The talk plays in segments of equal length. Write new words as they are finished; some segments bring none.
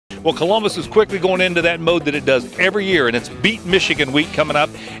Well, Columbus is quickly going into that mode that it does every year, and it's Beat Michigan Week coming up.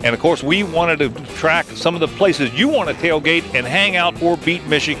 And, of course, we wanted to track some of the places you want to tailgate and hang out for Beat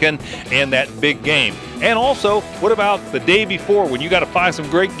Michigan and that big game. And also, what about the day before when you got to find some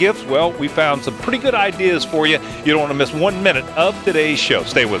great gifts? Well, we found some pretty good ideas for you. You don't want to miss 1 minute of today's show.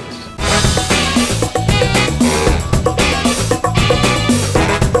 Stay with us.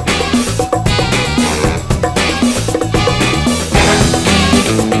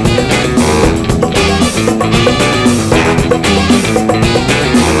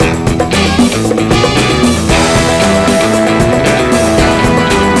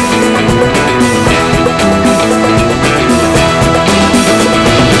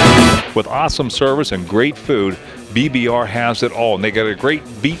 With awesome service and great food, BBR has it all. And they got a great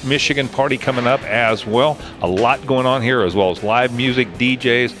Beat Michigan party coming up as well. A lot going on here, as well as live music,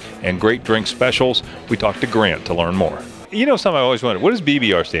 DJs, and great drink specials. We talked to Grant to learn more. You know something I always wondered, what does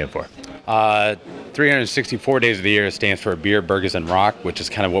BBR stand for? 364 days of the year stands for Beer, Burgers, and Rock, which is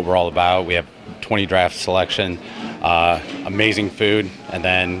kind of what we're all about. We have 20 draft selection, amazing food, and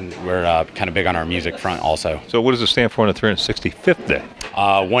then we're kind of big on our music front also. So what does it stand for on the 365th day?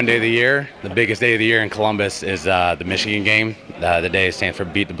 1 day of the year, the biggest day of the year in Columbus is the Michigan game. The day stands for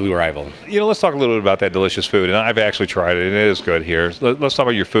Beat the Blue Rival. You know, let's talk a little bit about that delicious food. And I've actually tried it, and it is good here. Let's talk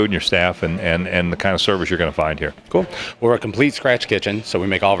about your food and your staff and the kind of service you're going to find here. Cool. We're a complete scratch kitchen, so we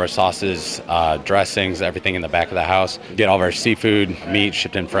make all of our sauces, dressings, everything in the back of the house. Get all of our seafood, meat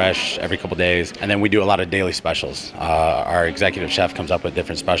shipped in fresh every couple days. And then we do a lot of daily specials. Our executive chef comes up with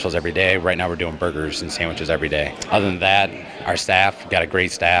different specials every day. Right now we're doing burgers and sandwiches every day. Other than that, our staff, got a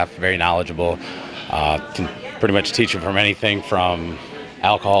great staff, very knowledgeable. Can pretty much teach you from anything from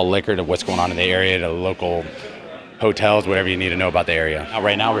alcohol, liquor, to what's going on in the area, to local hotels, whatever you need to know about the area.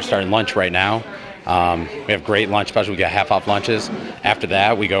 Right now we're starting lunch right now. We have great lunch specials. We got half-off lunches. After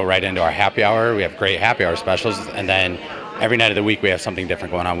that, we go right into our happy hour. We have great happy hour specials. And then every night of the week, we have something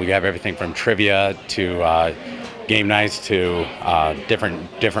different going on. We have everything from trivia to game nights to different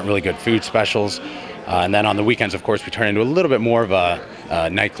really good food specials. And then on the weekends, of course, we turn into a little bit more of a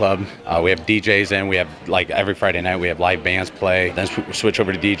nightclub. We have DJs in. We have, like, every Friday night, we have live bands play. Then switch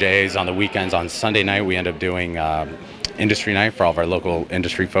over to DJs on the weekends. On Sunday night, we end up doing industry night for all of our local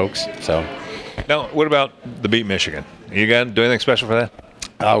industry folks. So, now, what about the Beat Michigan? You got do anything special for that?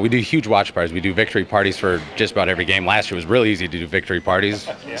 We do huge watch parties. We do victory parties for just about every game. Last year was really easy to do victory parties,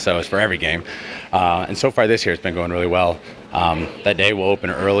 so it's for every game. And so far this year, it's been going really well. That day, we'll open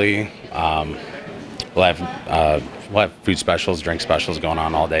early. We'll have food specials, drink specials going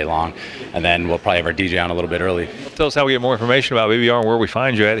on all day long, and then we'll probably have our DJ on a little bit early. Tell us how we get more information about BBR and where we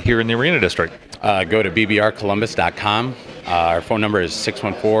find you at here in the Arena District. Go to bbrcolumbus.com. Our phone number is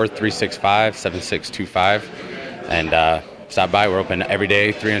 614-365-7625, and stop by. We're open every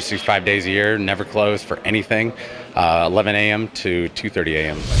day, 365 days a year, never closed for anything, 11 a.m. to 2:30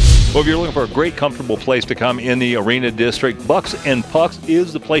 a.m. Well, if you're looking for a great, comfortable place to come in the Arena District, Bucks and Pucks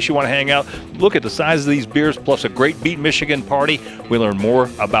is the place you want to hang out. Look at the size of these beers, plus a great Beat Michigan party. We learn more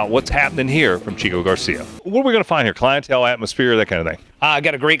about what's happening here from Chico Garcia. What are we going to find here? Clientele, atmosphere, that kind of thing? I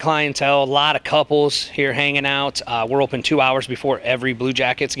got a great clientele, a lot of couples here hanging out. We're open 2 hours before every Blue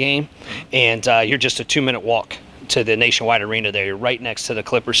Jackets game, and you're just a 2-minute walk to the Nationwide Arena there. You're right next to the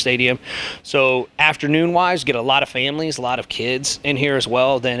Clippers Stadium. So afternoon-wise, get a lot of families, a lot of kids in here as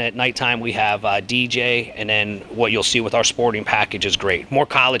well. Then at nighttime, we have DJ, and then what you'll see with our sporting package is great. More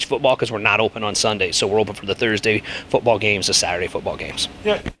college football because we're not open on Sundays, so we're open for the Thursday football games, the Saturday football games.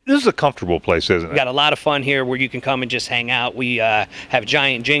 Yeah, this is a comfortable place, isn't it? We got a lot of fun here where you can come and just hang out. We have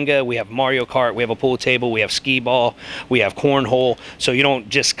giant Jenga, we have Mario Kart, we have a pool table, we have skee ball, we have cornhole. So you don't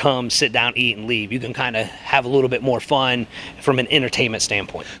just come, sit down, eat, and leave. You can kind of have a little bit more fun from an entertainment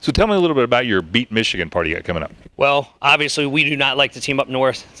standpoint. So tell me a little bit about your Beat Michigan party you got coming up. Well, obviously we do not like to team up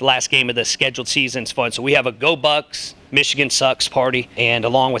north. It's the last game of the scheduled season's fun. So we have a Go Bucks, Michigan Sucks party, and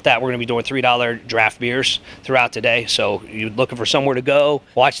along with that, we're going to be doing $3 draft beers throughout the day. So you're looking for somewhere to go,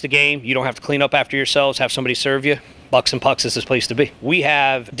 watch the game. You don't have to clean up after yourselves, have somebody serve you. Bucks and Pucks is this place to be. We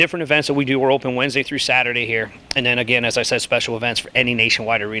have different events that we do. We're open Wednesday through Saturday here. And then again, as I said, special events for any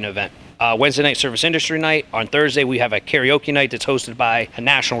Nationwide Arena event. Wednesday night, Service Industry Night. On Thursday, we have a karaoke night that's hosted by a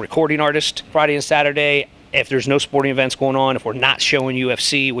national recording artist. Friday and Saturday, If there's no sporting events going on, if we're not showing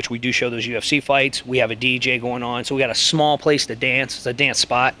UFC, which we do show those UFC fights, we have a DJ going on. So we got a small place to dance. It's a dance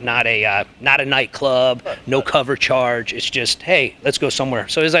spot, not a nightclub, no cover charge. It's just, hey, let's go somewhere.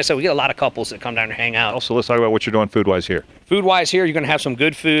 So as I said, we get a lot of couples that come down and hang out. Also, let's talk about what you're doing food-wise here. Food-wise here, you're going to have some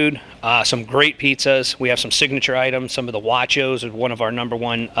good food, some great pizzas. We have some signature items. Some of the Wachos are one of our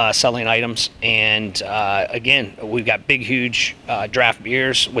 #1 selling items. And again, we've got big, huge draft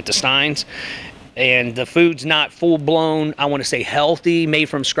beers with the Steins. And the food's not full-blown, I want to say healthy, made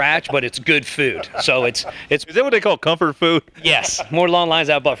from scratch, but it's good food. So it's Is that what they call comfort food? yes, more along the lines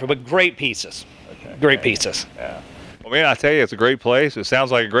of Buffer, but great pizzas. Okay. Great pizzas. Yeah. Well, man, I tell you, it's a great place. It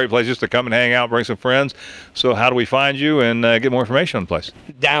sounds like a great place just to come and hang out, bring some friends. So how do we find you and get more information on the place?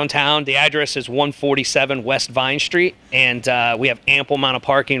 Downtown, the address is 147 West Vine Street, and we have ample amount of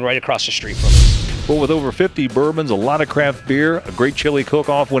parking right across the street from us. Well, with over 50 bourbons, a lot of craft beer, a great chili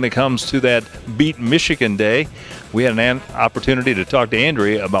cook-off when it comes to that Beat Michigan Day, we had an opportunity to talk to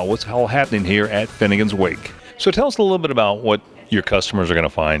Andrea about what's all happening here at Finnegan's Wake. So tell us a little bit about what your customers are going to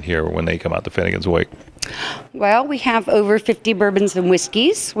find here when they come out to Finnegan's Wake. Well, we have over 50 bourbons and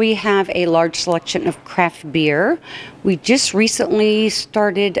whiskeys. We have a large selection of craft beer. We just recently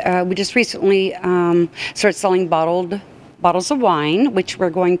started selling bottles of wine, which we're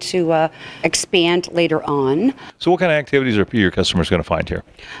going to expand later on. So what kind of activities are your customers going to find here?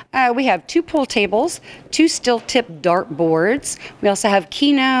 We have 2 pool tables, 2 steel-tip dart boards. We also have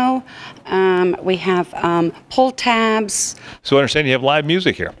Keno. We have pull tabs. So I understand you have live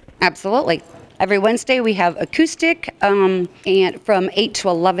music here. Absolutely. Every Wednesday we have acoustic, and from 8 to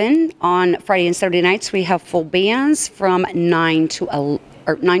 11 on Friday and Saturday nights we have full bands from 9 to 1,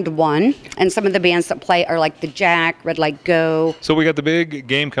 and some of the bands that play are like the Jack, Red Light Go. So we got the big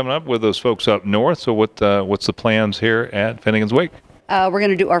game coming up with those folks up north. So what's the plans here at Finnegan's Wake? We're going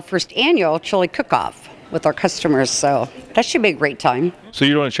to do our first annual chili cook-off with our customers, so that should be a great time. So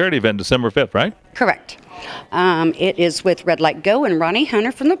you're doing a charity event December 5th, right? Correct. It is with Red Light Go and Ronnie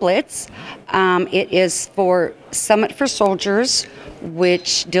Hunter from the Blitz. It is for Summit for Soldiers,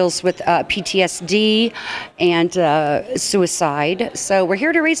 which deals with PTSD and suicide. So we're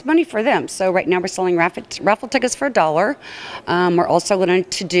here to raise money for them. So right now we're selling raffle tickets for $1. We're also going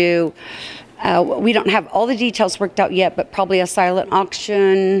to do, we don't have all the details worked out yet, but probably a silent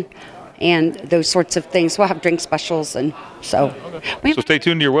auction and those sorts of things. We'll have drink specials, and so. So stay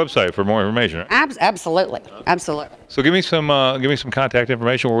tuned to your website for more information. Absolutely. So give me some contact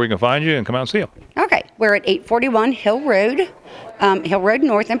information where we can find you and come out and see you. Okay, we're at 841 Hill Road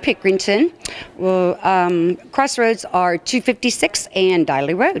North in Pickerington. Crossroads are 256 and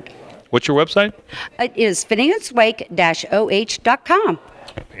Diley Road. What's your website? It is finneganswake-oh.com.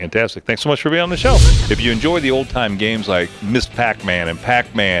 Fantastic. Thanks so much for being on the show. If you enjoy the old-time games like Miss Pac-Man and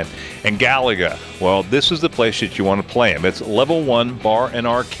Pac-Man and Galaga, well, this is the place that you want to play them. It's Level 1 Bar and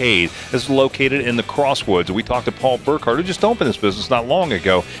Arcade. This is located in the Crosswoods. We talked to Paul Burkhardt, who just opened this business not long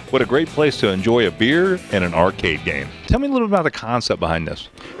ago. What a great place to enjoy a beer and an arcade game. Tell me a little bit about the concept behind this.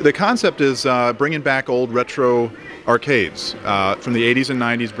 The concept is bringing back old retro arcades from the 80s and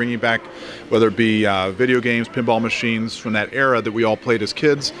 90s, bringing back whether it be video games, pinball machines from that era that we all played as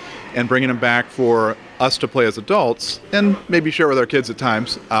kids, and bringing them back for us to play as adults and maybe share with our kids at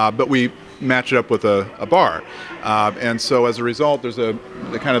times, but we match it up with a bar. And so as a result, there's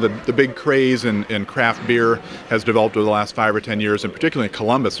the big craze in craft beer has developed over the last 5 or 10 years, and particularly in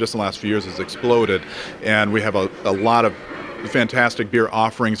Columbus, just in the last few years has exploded. And we have a lot of fantastic beer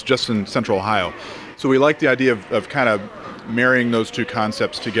offerings just in Central Ohio. So we like the idea of kind of marrying those two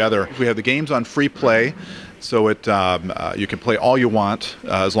concepts together. We have the games on free play, so you can play all you want.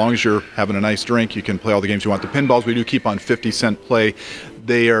 As long as you're having a nice drink, you can play all the games you want. The pinballs we do keep on 50-cent play.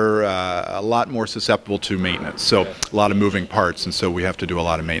 They are a lot more susceptible to maintenance, so a lot of moving parts, and so we have to do a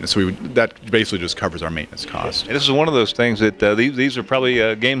lot of maintenance. So that basically just covers our maintenance cost. And this is one of those things that these are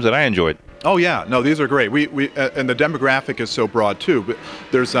probably games that I enjoyed. Oh yeah, no, these are great. We and the demographic is so broad too. But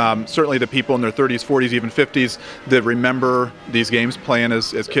there's certainly the people in their 30s, 40s, even 50s that remember these games playing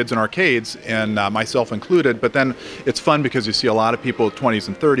as kids in arcades, and myself included. But then it's fun because you see a lot of people 20s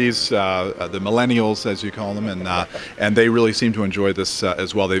and 30s, the millennials as you call them, and they really seem to enjoy this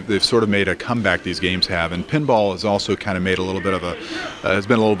as well. They've sort of made a comeback, these games have, and pinball has also kind of made a little bit of has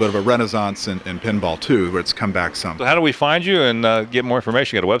been a little bit of a renaissance in pinball too, where it's come back some. So how do we find you and get more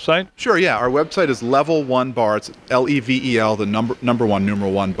information? You got a website? Sure, yeah. Our website is Level 1 Bar. It's LEVEL, the number one,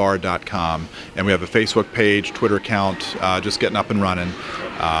 numeral 1 bar.com. And we have a Facebook page, Twitter account, just getting up and running.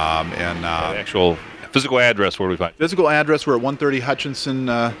 The actual Physical address, where do we find? Physical address, we're at 130 Hutchinson,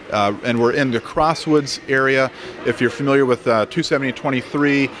 and we're in the Crosswoods area. If you're familiar with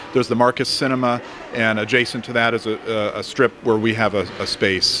 270-23, there's the Marcus Cinema, and adjacent to that is a strip where we have a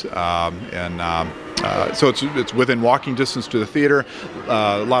space. So it's within walking distance to the theater.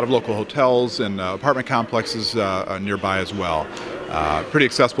 A lot of local hotels and apartment complexes nearby as well. Pretty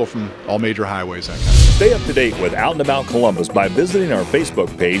accessible from all major highways. That kind of. Stay up to date with Out and About Columbus by visiting our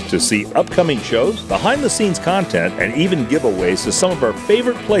Facebook page to see upcoming shows, behind-the-scenes content, and even giveaways to some of our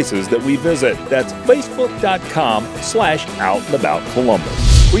favorite places that we visit. That's facebook.com/OutandAboutColumbus.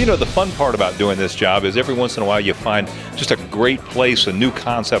 Well, you know, the fun part about doing this job is every once in a while you find just a great place, a new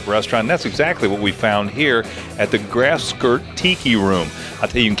concept restaurant, and that's exactly what we found here at the Grass Skirt Tiki Room. I'll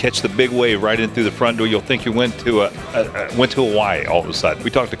tell you, you can catch the big wave right in through the front door. You'll think you went to Hawaii all of a sudden. We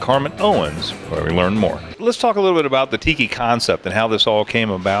talked to Carmen Owens, where we learned more. Let's talk a little bit about the Tiki concept and how this all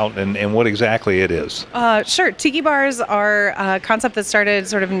came about and what exactly it is. Sure. Tiki bars are a concept that started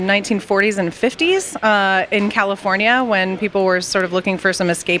sort of in the 1940s and 50s in California, when people were sort of looking for some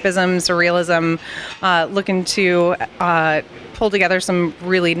escapism, surrealism, looking to pull together some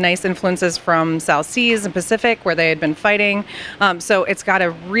really nice influences from South Seas and Pacific, where they had been fighting. So it's got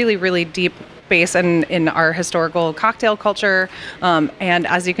a really, really deep base in our historical cocktail culture, and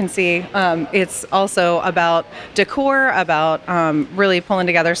as you can see, it's also about decor, about really pulling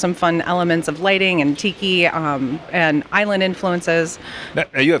together some fun elements of lighting and tiki and island influences. Now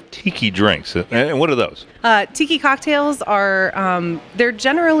you have tiki drinks, and what are those? Tiki cocktails are, they're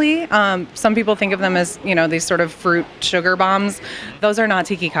generally, some people think of them as, you know, these sort of fruit sugar bombs. Those are not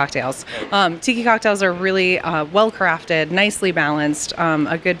tiki cocktails. Tiki cocktails are really well crafted, nicely balanced,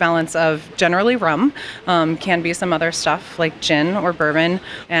 a good balance of generally rum, can be some other stuff like gin or bourbon,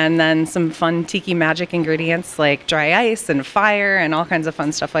 and then some fun tiki magic ingredients like dry ice and fire and all kinds of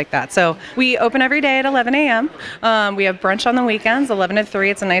fun stuff like that. So we open every day at 11 a.m. We have brunch on the weekends, 11 to 3.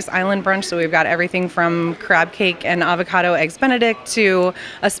 It's a nice island brunch, so we've got everything from crab cake and avocado eggs benedict to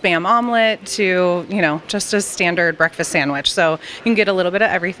a Spam omelet to, you know, just a standard breakfast sandwich. So you can get a little bit of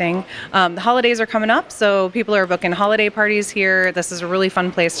everything. The holidays are coming up, so people are booking holiday parties here. This is a really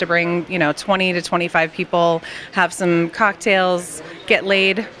fun place to bring, you know, 20 to 25 people, have some cocktails, get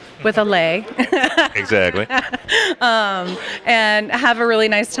laid with a lei. Exactly. And have a really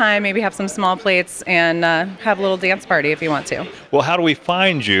nice time, maybe have some small plates, and have a little dance party if you want to. Well, how do we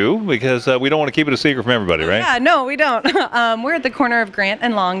find you? Because we don't want to keep it a secret from everybody, right? Yeah, no, we don't. We're at the corner of Grant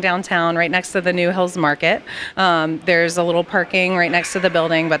and Long downtown, right next to the New Hills Market. There's a little parking right next to the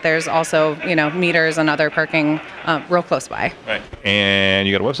building, but there's also, you know, meters and other parking real close by. Right. And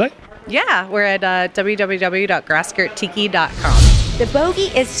you got a website? Yeah, we're at www.grassskirttiki.com. The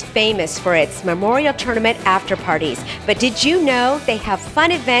Bogey is famous for its memorial tournament after parties, but did you know they have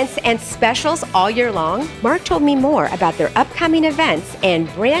fun events and specials all year long? Mark told me more about their upcoming events and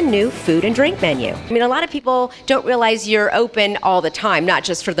brand new food and drink menu. I mean, a lot of people don't realize you're open all the time, not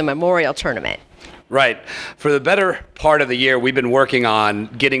just for the memorial tournament. Right. For the better part of the year, we've been working on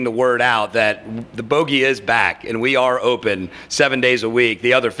getting the word out that the Bogey is back and we are open 7 days a week,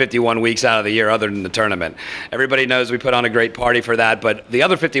 the other 51 weeks out of the year other than the tournament. Everybody knows we put on a great party for that, but the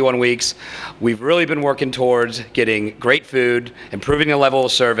other 51 weeks, we've really been working towards getting great food, improving the level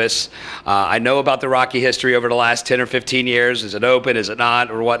of service. I know about the rocky history over the last 10 or 15 years. Is it open? Is it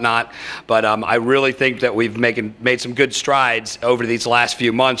not? Or whatnot? But I really think that we've made some good strides over these last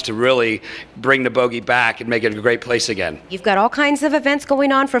few months to really bring the Bogey back and make it a great place again. You've got all kinds of events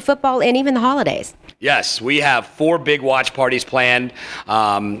going on for football and even the holidays. Yes, we have 4 big watch parties planned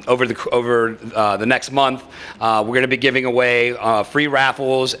over the next month. We're going to be giving away free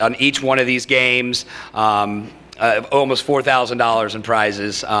raffles on each one of these games. Almost $4,000 in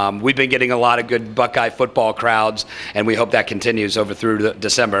prizes. We've been getting a lot of good Buckeye football crowds, and we hope that continues over through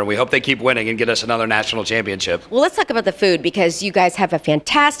December. And we hope they keep winning and get us another national championship. Well, let's talk about the food, because you guys have a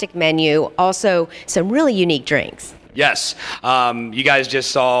fantastic menu, also some really unique drinks. Yes. You guys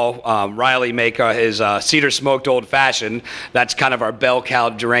just saw Riley make his cedar smoked old fashioned. That's kind of our bell cow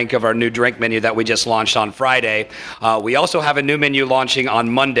drink of our new drink menu that we just launched on Friday. We also have a new menu launching on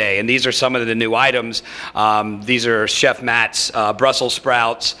Monday, and these are some of the new items. These are Chef Matt's Brussels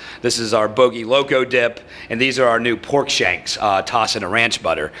sprouts. This is our Bogey Loco dip, and these are our new pork shanks tossed in a ranch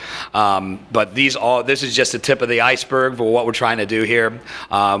butter. But this is just the tip of the iceberg for what we're trying to do here.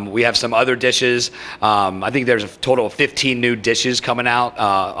 We have some other dishes. I think there's a total of 15 new dishes coming out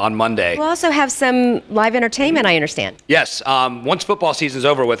on Monday. We'll also have some live entertainment, I understand. Yes. Once football season's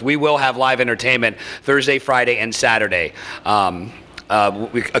over with, we will have live entertainment Thursday, Friday, and Saturday.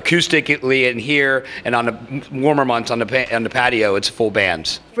 Acoustically in here, and on the warmer months on the patio, it's full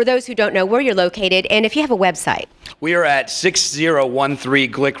bands. For those who don't know where you're located, and if you have a website. We are at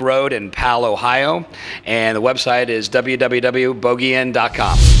 6013 Glick Road in Powell, Ohio, and the website is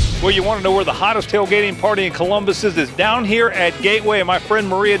www.bogeyinn.com. Well, you want to know where the hottest tailgating party in Columbus is? It's down here at Gateway, and my friend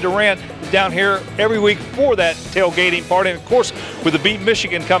Maria Durant is down here every week for that tailgating party. And of course, with the Beat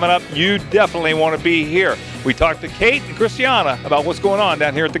Michigan coming up, you definitely want to be here. We talked to Kate and Christiana about what's going on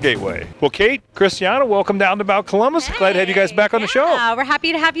down here at the Gateway. Well, Kate, Christiana, welcome down to About Columbus. Hey, glad to have you guys back on the show. We're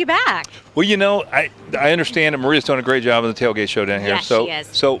happy to have you back. Well, you know, I understand that Maria's doing a great job on the tailgate show down here. Yes, so, she is.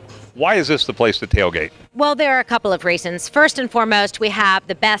 So why is this the place to tailgate? Well, there are a couple of reasons. First and foremost, we have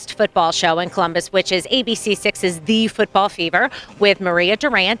the best football show in Columbus, which is ABC6's The Football Fever with Maria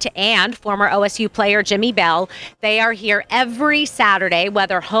Durant and former OSU player Jimmy Bell. They are here every Saturday,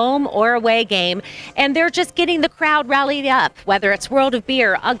 whether home or away game, and they're just getting the crowd rallied up, whether it's World of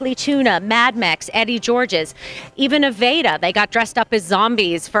Beer, Ugly Tuna, Mad Mex, Eddie George's, even Aveda. They got dressed up as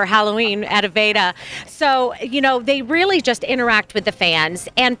zombies for Halloween at Aveda. So, you know, they really just interact with the fans,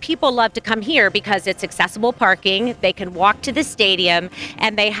 and people love to come here because it's accessible parking, they can walk to the stadium,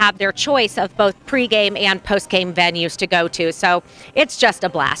 and they have their choice of both pregame and postgame venues to go to. So it's just a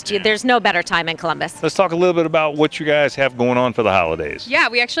blast. There's no better time in Columbus. Let's talk a little bit about what you guys have going on for the holidays. Yeah,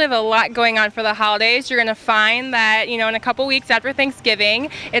 we actually have a lot going on for the holidays. You're going to find that, you know, in a couple weeks after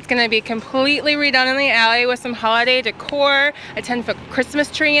Thanksgiving, it's going to be completely redone in the alley with some holiday decor, a 10-foot Christmas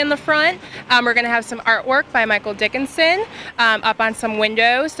tree in the front. We're going to have some artwork by Michael Dickinson up on some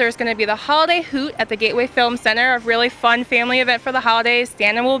windows. There's going to be the Holiday Hoot at the Gateway Film Center, a really fun family event for the holidays.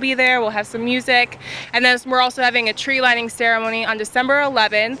 Santa will be there. We'll have some music. And then we're also having a tree lighting ceremony on December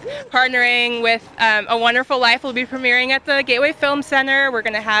 11th, partnering with A Wonderful Life will be premiering at the Gateway Film Center. We're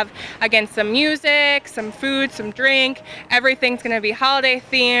going to have, again, some music, some food, some drink. Everything's going to be holiday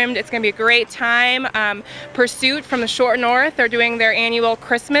themed. It's going to be a great time. Pursuit from the Short North are doing their annual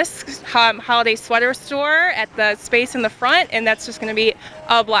Christmas holiday sweater store at the space in the front, and that's just going to be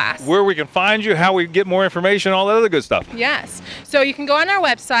a blast. Where we can find you, how we get more information, all that other good stuff. Yes. So you can go on our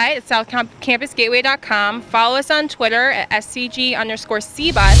website at southcampusgateway.com. Follow us on Twitter at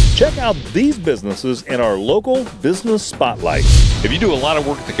SCG_CBus. Check out these businesses in our local business spotlight. If you do a lot of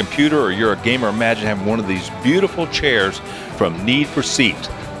work at the computer or you're a gamer, imagine having one of these beautiful chairs from Need for Seat.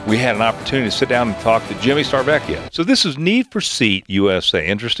 We had an opportunity to sit down and talk to Jimmy Starvecchia. So this is Need for Seat USA.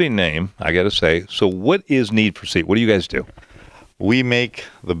 Interesting name, I got to say. So what is Need for Seat? What do you guys do? We make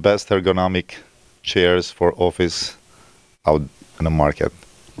the best ergonomic chairs for office out in the market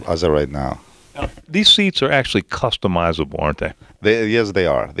as of right now. These seats are actually customizable, aren't they? Yes, they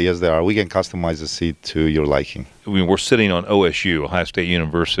are. Yes, they are. We can customize the seat to your liking. I mean, we're sitting on OSU, Ohio State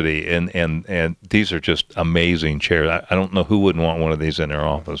University, and these are just amazing chairs. I don't know who wouldn't want one of these in their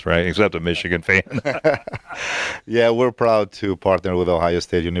office, right? Except a Michigan fan. Yeah, we're proud to partner with Ohio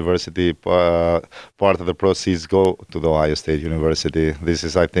State University. Part of the proceeds go to the Ohio State University. This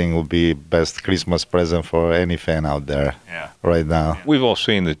is, I think, will be best Christmas present for any fan out there right now. We've all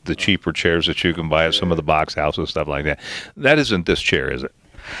seen the cheaper chairs that you can buy at some of the box houses, stuff like that. That isn't this chair, is it?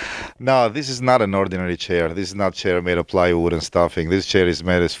 No, this is not an ordinary chair. This is not a chair made of plywood and stuffing. This chair is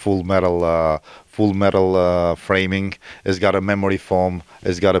made as full metal framing. It's got a memory foam.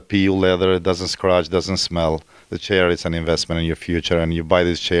 It's got a PU leather. It doesn't scratch, doesn't smell. The chair is an investment in your future, and you buy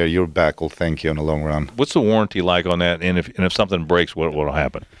this chair, your back will thank you in the long run. What's the warranty like on that? And if something breaks, what will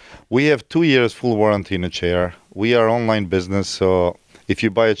happen? We have 2 years full warranty in a chair. We are online business, so if you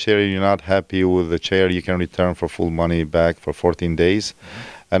buy a chair and you're not happy with the chair, you can return for full money back for 14 days.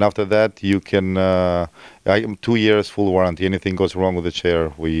 And after that, you can, 2 years full warranty. Anything goes wrong with the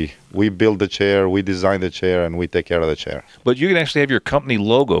chair, we build the chair, we design the chair, and we take care of the chair. But you can actually have your company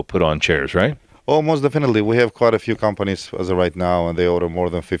logo put on chairs, right? Oh, most definitely. We have quite a few companies as of right now, and they order more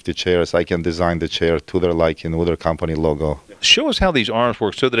than 50 chairs. I can design the chair to their liking with their company logo. Show us how these arms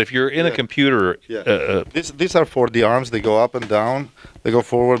work so that if you're in a computer... These are for the arms. They go up and down. They go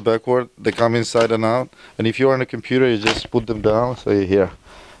forward, backward. They come inside and out. And if you're on a computer, you just put them down. So here.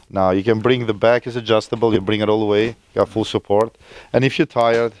 Now, you can bring the back is adjustable. You bring it all the way. You got full support. And if you're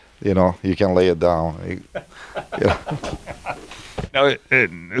tired, you know, you can lay it down. Now,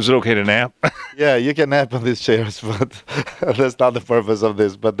 is it okay to nap? Yeah, you can nap on these chairs, but that's not the purpose of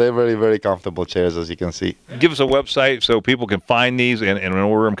this. But they're very, very comfortable chairs, as you can see. Give us a website so people can find these and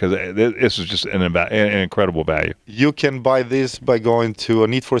order them, because this is just an incredible value. You can buy this by going to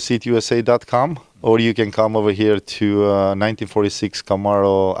needforseatusa.com, or you can come over here to 1946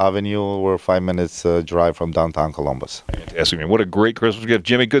 Camaro Avenue. We're 5 minutes drive from downtown Columbus. Fantastic, man. What a great Christmas gift.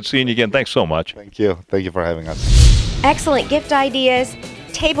 Jimmy, good seeing you again. Thanks so much. Thank you. Thank you for having us. Excellent gift ideas,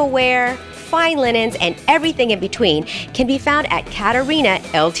 tableware, fine linens, and everything in between can be found at Katarina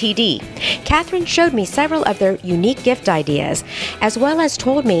Ltd. Catherine showed me several of their unique gift ideas, as well as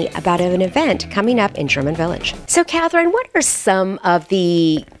told me about an event coming up in German Village. So, Catherine, what are some of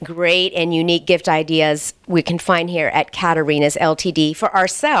the great and unique gift ideas we can find here at Katarina's Ltd. for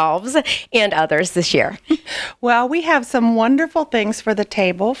ourselves and others this year? Well, we have some wonderful things for the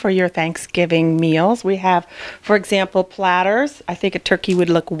table for your Thanksgiving meals. We have, for example, platters. I think a turkey would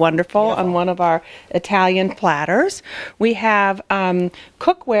look wonderful on one of our Italian platters. We have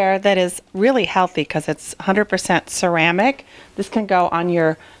cookware that is really healthy because it's 100% ceramic. This can go on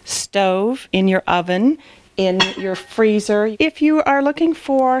your stove, in your oven, in your freezer. If you are looking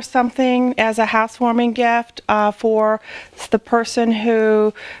for something as a housewarming gift for the person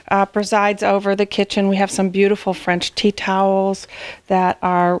who presides over the kitchen, we have some beautiful French tea towels that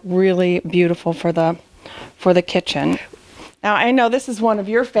are really beautiful for the kitchen. Now, I know this is one of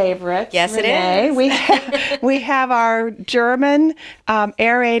your favorites. Yes, Renee. it is. We have our German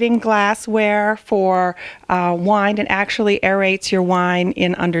aerating glassware for wine, and actually aerates your wine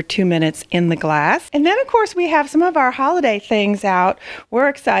in under 2 minutes in the glass. And then, of course, we have some of our holiday things out. We're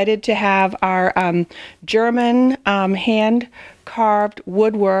excited to have our German hand carved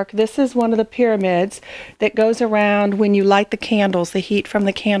woodwork. This is one of the pyramids that goes around when you light the candles. The heat from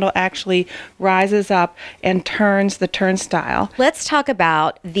the candle actually rises up and turns the turnstile. Let's talk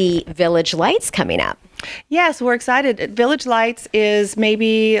about the Village Lights coming up. Yes, we're excited. Village Lights is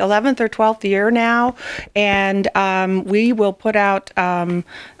maybe 11th or 12th year now, and we will put out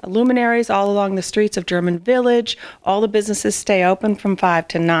luminaries all along the streets of German Village. All the businesses stay open from 5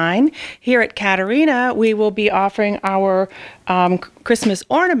 to 9. Here at Katarina, we will be offering our Christmas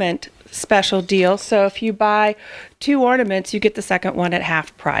ornament special deal. So if you buy 2 ornaments, you get the second one at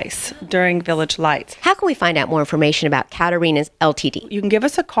half price during Village Lights. How can we find out more information about Katarina's Ltd? You can give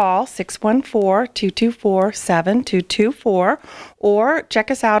us a call, 614-224-7224, or check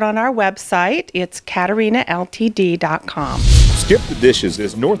us out on our website. It's katarinaltd.com. Skip the Dishes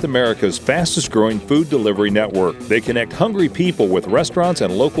is North America's fastest growing food delivery network. They connect hungry people with restaurants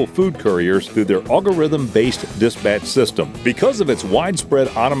and local food couriers through their algorithm-based dispatch system. Because of its widespread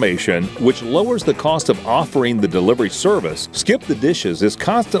automation, which lowers the cost of offering the delivery service, Skip the Dishes is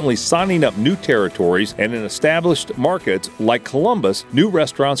constantly signing up new territories, and in established markets like Columbus, new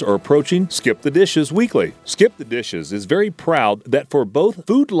restaurants are approaching Skip the Dishes weekly. Skip the Dishes is very proud that for both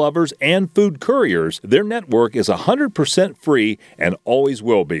food lovers and food couriers, their network is 100% free and always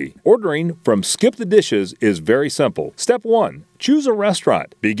will be. Ordering from Skip the Dishes is very simple. Step 1. Choose a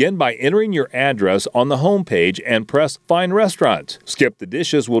restaurant. Begin by entering your address on the home page and press Find Restaurants. Skip the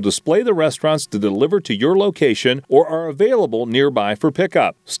Dishes will display the restaurants to deliver to your location or are available nearby for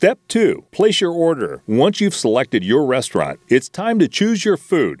pickup. Step 2. Place your order. Once you've selected your restaurant, it's time to choose your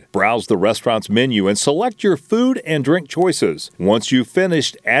food. Browse the restaurant's menu and select your food and drink choices. Once you've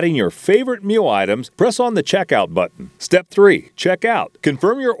finished adding your favorite meal items, press on the checkout button. Step 3. Check out.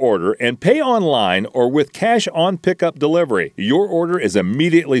 Confirm your order and pay online or with cash on pickup delivery. Your order is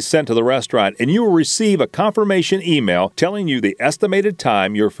immediately sent to the restaurant, and you will receive a confirmation email telling you the estimated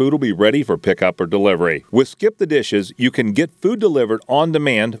time your food will be ready for pickup or delivery. With Skip the Dishes, you can get food delivered on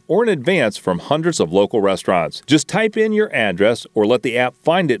demand or in advance from hundreds of local restaurants. Just type in your address or let the app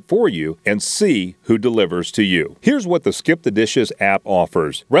find it for you and see who delivers to you. Here's what the Skip the Dishes app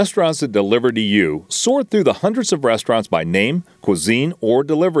offers. Restaurants that deliver to you sort through the hundreds of restaurants by name, cuisine, or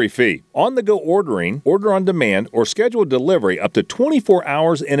delivery fee. On-the-go ordering, order on demand, or schedule delivery up to 24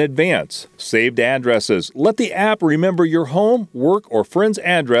 hours in advance. Saved addresses. Let the app remember your home, work, or friend's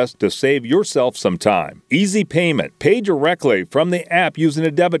address to save yourself some time. Easy payment. Pay directly from the app using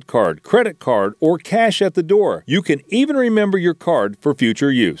a debit card, credit card, or cash at the door. You can even remember your card for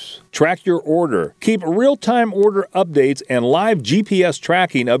future use. Track your order. Keep real-time order updates and live GPS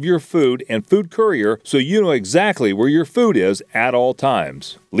tracking of your food and food courier so you know exactly where your food is at all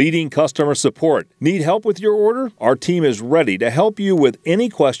times. Leading customer support. Need help with your order? Our team is ready to help you with any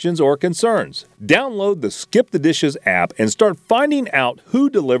questions or concerns. Download the Skip the Dishes app and start finding out who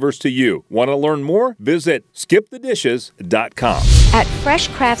delivers to you. Want to learn more? Visit skipthedishes.com. At Fresh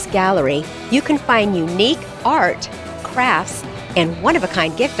Crafts Gallery, you can find unique art, crafts, and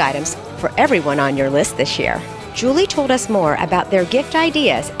one-of-a-kind gift items for everyone on your list this year. Julie told us more about their gift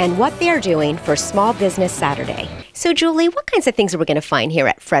ideas and what they're doing for Small Business Saturday. So, Julie, what kinds of things are we going to find here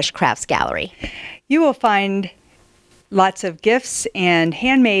at Fresh Crafts Gallery? You will find lots of gifts and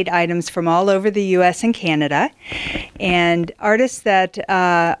handmade items from all over the U.S. and Canada, and artists that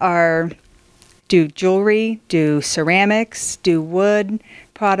do jewelry, do ceramics, do wood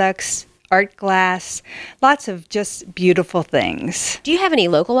products, art glass, lots of just beautiful things. Do you have any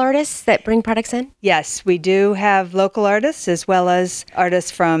local artists that bring products in? Yes, we do have local artists as well as artists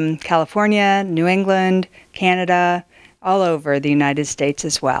from California, New England, Canada, all over the United States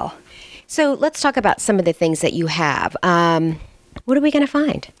as well. So let's talk about some of the things that you have. What are we going to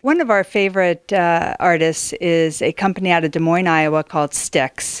find? One of our favorite artists is a company out of Des Moines, Iowa called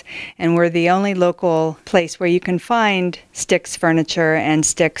Sticks. And we're the only local place where you can find Sticks furniture and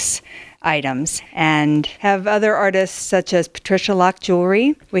Sticks items, and have other artists such as Patricia Locke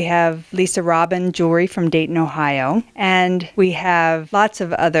Jewelry. We have Lisa Robin Jewelry from Dayton, Ohio. And we have lots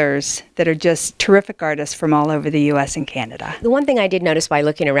of others that are just terrific artists from all over the U.S. and Canada. The one thing I did notice by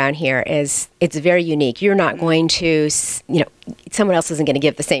looking around here is it's very unique. You're not going to, someone else isn't going to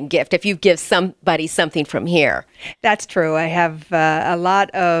give the same gift if you give somebody something from here. That's true. I have a lot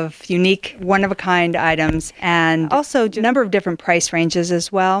of unique, one-of-a-kind items, and also a number of different price ranges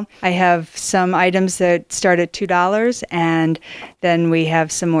as well. I have some items that start at $2, and then we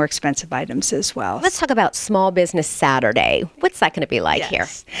have some more expensive items as well. Let's talk about Small Business Saturday. What's that going to be like here?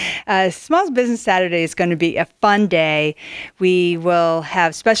 Small Business Saturday is going to be a fun day. We will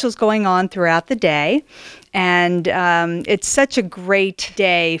have specials going on throughout the day. And it's such a great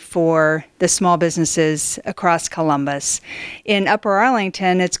day for the small businesses across Columbus. In Upper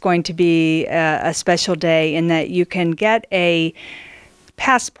Arlington, it's going to be a special day in that you can get a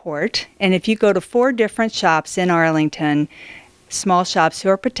passport. And if you go to 4 different shops in Arlington, small shops who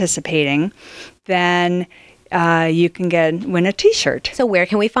are participating, then you can win a T-shirt. So where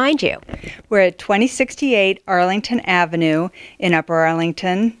can we find you? We're at 2068 Arlington Avenue in Upper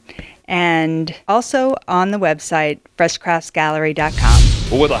Arlington, and also on the website, freshcraftsgallery.com.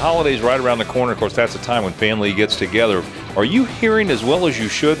 Well, with the holidays right around the corner, of course, that's the time when family gets together. Are you hearing as well as you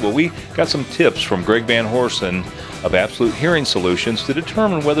should? Well, we got some tips from Greg Van Horsen of Absolute Hearing Solutions to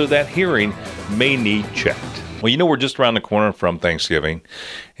determine whether that hearing may need checked. Well, we're just around the corner from Thanksgiving,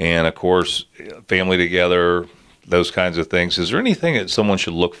 and of course, family together, those kinds of things. Is there anything that someone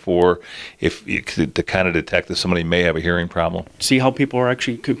should look for to kind of detect that somebody may have a hearing problem? See how people are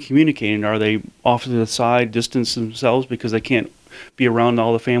actually communicating. Are they off to the side, distance themselves because they can't be around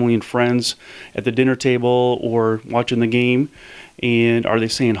all the family and friends at the dinner table or watching the game? And are they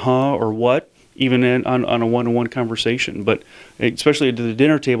saying huh or what? Even on a one-on-one conversation, but especially at the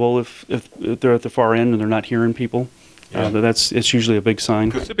dinner table, if they're at the far end and they're not hearing people, it's usually a big sign.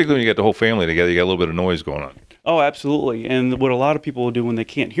 Because typically when you get the whole family together, you got a little bit of noise going on. Oh, absolutely. And what a lot of people will do when they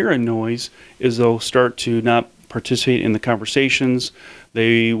can't hear a noise is they'll start to not participate in the conversations.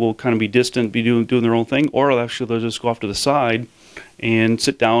 They will kind of be distant, be doing their own thing, or actually they'll just go off to the side and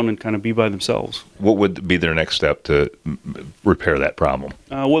sit down and kind of be by themselves. What would be their next step to repair that problem?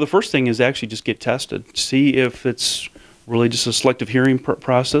 Well, the first thing is actually just get tested. See if it's really just a selective hearing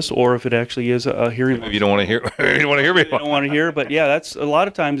process, or if it actually is a hearing. Maybe you don't want to hear. You don't want to hear me. You don't want to hear, but yeah, that's a lot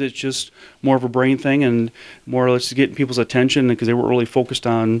of times it's just more of a brain thing and more or less to get people's attention because they weren't really focused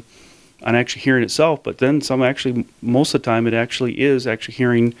on actually hearing itself. But then most of the time, it actually is actually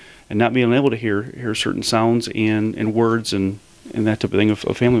hearing and not being able to hear certain sounds and words and that type of thing of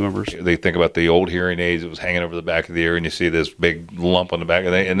family members. They think about the old hearing aids that was hanging over the back of the ear, and you see this big lump on the back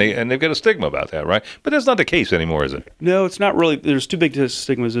of it, and they've got a stigma about that, right? But that's not the case anymore, is it? No, it's not really. There's 2 big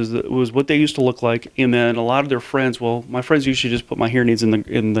stigmas. It was what they used to look like, and then a lot of their friends. Well, my friends usually just put my hearing aids in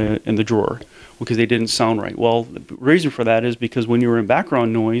the drawer because they didn't sound right. Well, the reason for that is because when you were in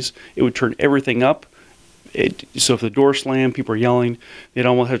background noise, it would turn everything up. So if the door slammed, people are yelling, they'd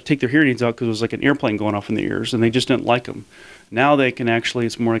almost have to take their hearing aids out because it was like an airplane going off in the ears, and they just didn't like them. Now they can actually,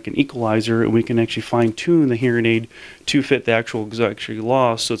 it's more like an equalizer, and we can actually fine-tune the hearing aid to fit the actual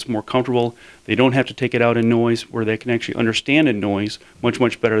loss, so it's more comfortable. They don't have to take it out in noise, where they can actually understand in noise much,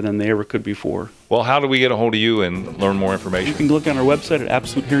 much better than they ever could before. Well, how do we get a hold of you and learn more information? You can look on our website at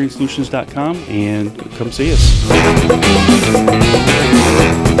absolutehearingsolutions.com and come see us.